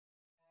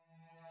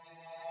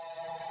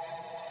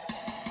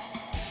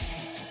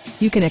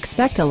You can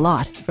expect a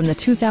lot from the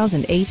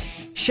 2008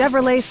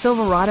 Chevrolet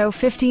Silverado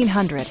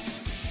 1500.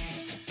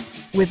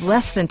 With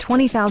less than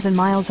 20,000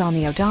 miles on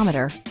the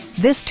odometer,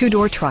 this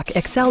two-door truck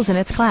excels in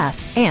its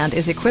class and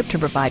is equipped to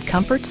provide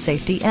comfort,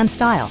 safety, and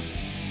style.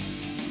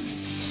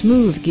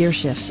 Smooth gear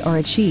shifts are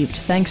achieved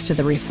thanks to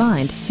the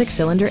refined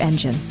six-cylinder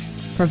engine,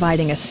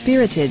 providing a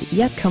spirited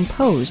yet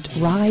composed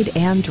ride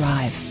and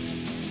drive.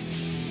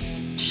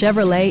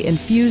 Chevrolet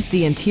infused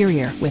the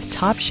interior with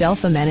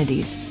top-shelf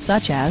amenities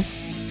such as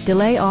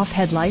delay-off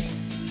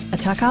headlights, a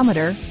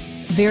tachometer,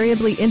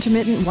 variably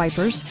intermittent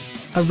wipers,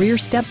 a rear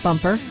step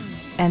bumper,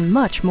 and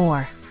much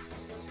more.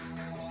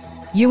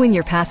 You and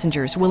your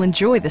passengers will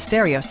enjoy the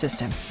stereo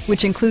system,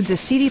 which includes a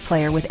CD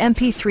player with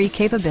MP3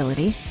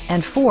 capability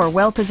and 4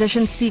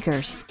 well-positioned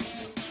speakers.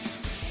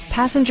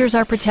 Passengers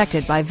are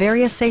protected by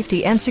various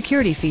safety and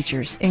security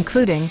features,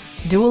 including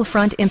dual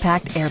front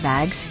impact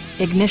airbags,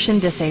 ignition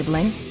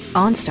disabling,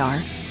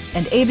 OnStar,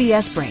 and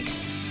ABS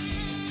brakes.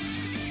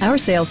 Our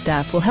sales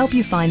staff will help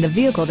you find the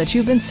vehicle that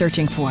you've been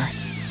searching for.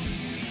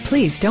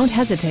 Please don't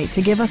hesitate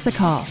to give us a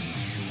call.